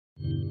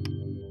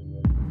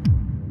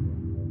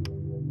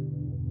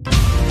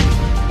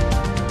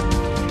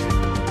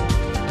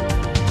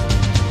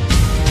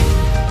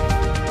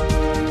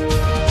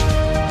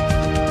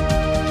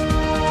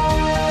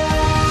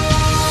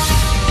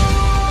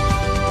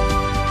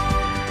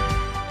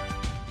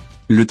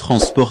le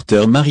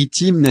transporteur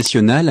maritime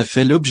national a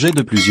fait l'objet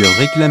de plusieurs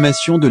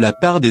réclamations de la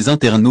part des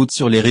internautes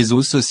sur les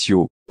réseaux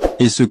sociaux.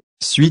 Et ce,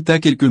 suite à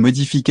quelques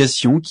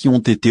modifications qui ont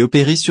été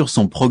opérées sur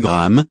son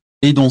programme,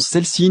 et dont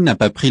celle-ci n'a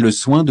pas pris le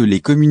soin de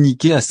les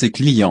communiquer à ses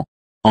clients.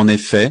 En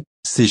effet,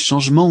 ces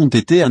changements ont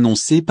été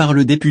annoncés par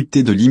le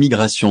député de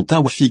l'immigration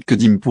Taoufik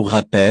Kedim. Pour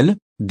rappel,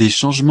 des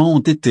changements ont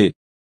été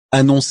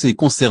annoncés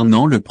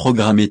concernant le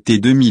programme été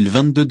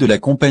 2022 de la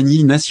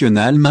compagnie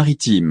nationale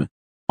maritime.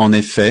 En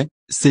effet,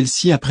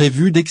 celle-ci a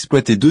prévu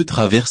d'exploiter 2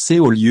 traversées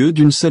au lieu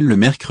d'une seule le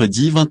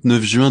mercredi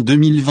 29 juin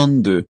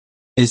 2022.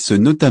 Et ce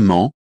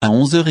notamment, à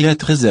 11h et à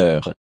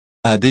 13h.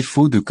 À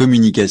défaut de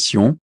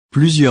communication,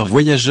 plusieurs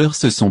voyageurs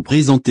se sont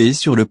présentés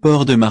sur le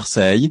port de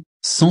Marseille,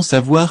 sans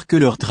savoir que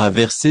leur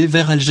traversée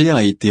vers Alger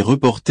a été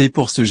reportée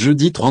pour ce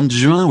jeudi 30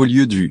 juin au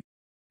lieu du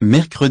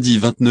mercredi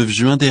 29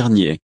 juin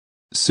dernier.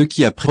 Ce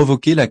qui a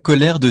provoqué la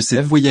colère de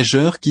ces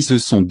voyageurs qui se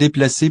sont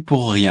déplacés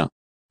pour rien.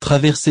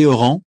 Traversée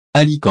Oran,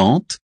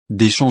 Alicante,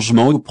 des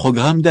changements au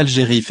programme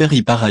d'Algérie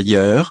Ferries. Par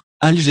ailleurs,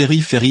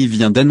 Algérie Ferries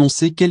vient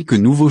d'annoncer quelques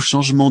nouveaux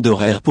changements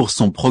d'horaire pour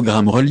son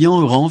programme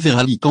reliant Oran vers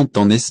Alicante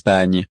en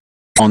Espagne.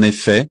 En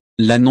effet,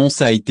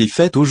 l'annonce a été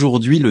faite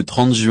aujourd'hui le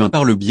 30 juin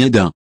par le biais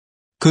d'un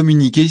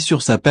communiqué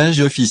sur sa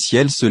page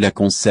officielle. Cela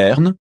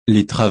concerne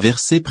les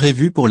traversées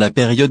prévues pour la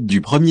période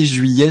du 1er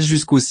juillet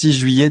jusqu'au 6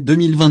 juillet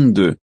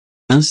 2022.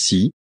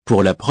 Ainsi,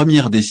 pour la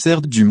première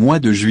desserte du mois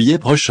de juillet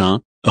prochain,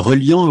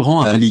 reliant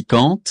Oran à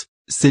Alicante,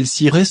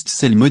 celle-ci reste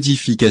celle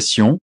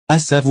modification, à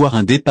savoir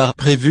un départ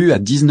prévu à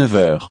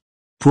 19h.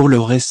 Pour le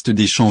reste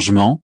des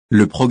changements,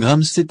 le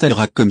programme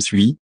s'étalera comme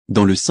suit,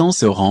 dans le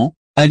sens Oran,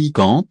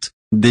 Alicante,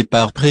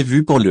 départ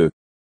prévu pour le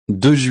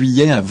 2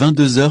 juillet à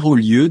 22h au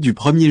lieu du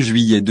 1er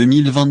juillet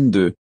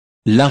 2022.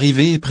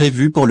 L'arrivée est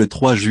prévue pour le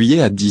 3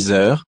 juillet à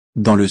 10h,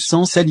 dans le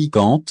sens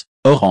Alicante,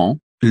 Oran.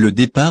 Le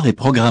départ est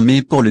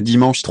programmé pour le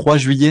dimanche 3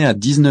 juillet à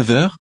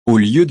 19h, au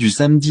lieu du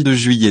samedi 2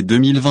 juillet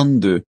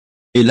 2022.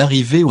 Et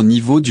l'arrivée au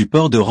niveau du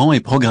port d'Oran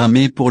est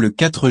programmée pour le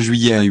 4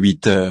 juillet à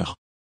 8h.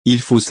 Il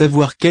faut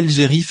savoir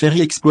qu'Algérie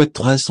Ferries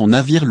exploitera son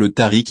navire le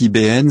Tariq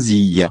Ibn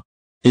Ziyad.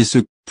 Et ce,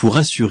 pour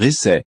assurer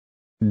ses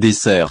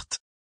dessertes.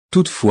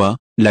 Toutefois,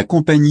 la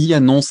compagnie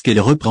annonce qu'elle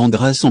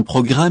reprendra son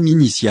programme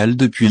initial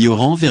depuis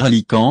Oran vers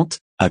Alicante,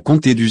 à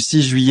compter du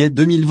 6 juillet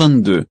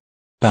 2022.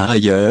 Par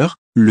ailleurs,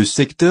 le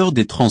secteur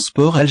des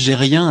transports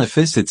algériens a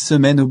fait cette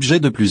semaine objet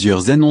de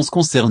plusieurs annonces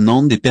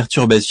concernant des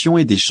perturbations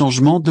et des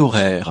changements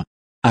d'horaire.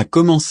 À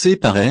commencer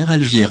par Air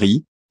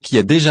Algérie, qui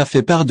a déjà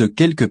fait part de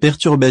quelques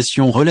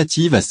perturbations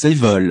relatives à ses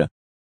vols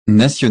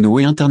nationaux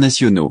et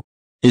internationaux.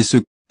 Et ce,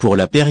 pour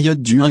la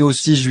période du 1 au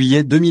 6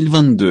 juillet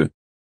 2022.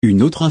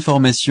 Une autre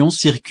information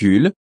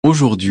circule,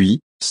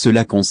 aujourd'hui,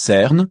 cela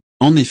concerne,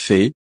 en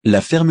effet,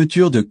 la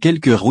fermeture de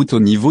quelques routes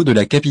au niveau de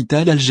la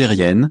capitale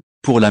algérienne,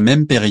 pour la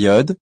même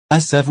période, à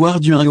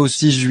savoir du 1 au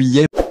 6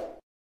 juillet.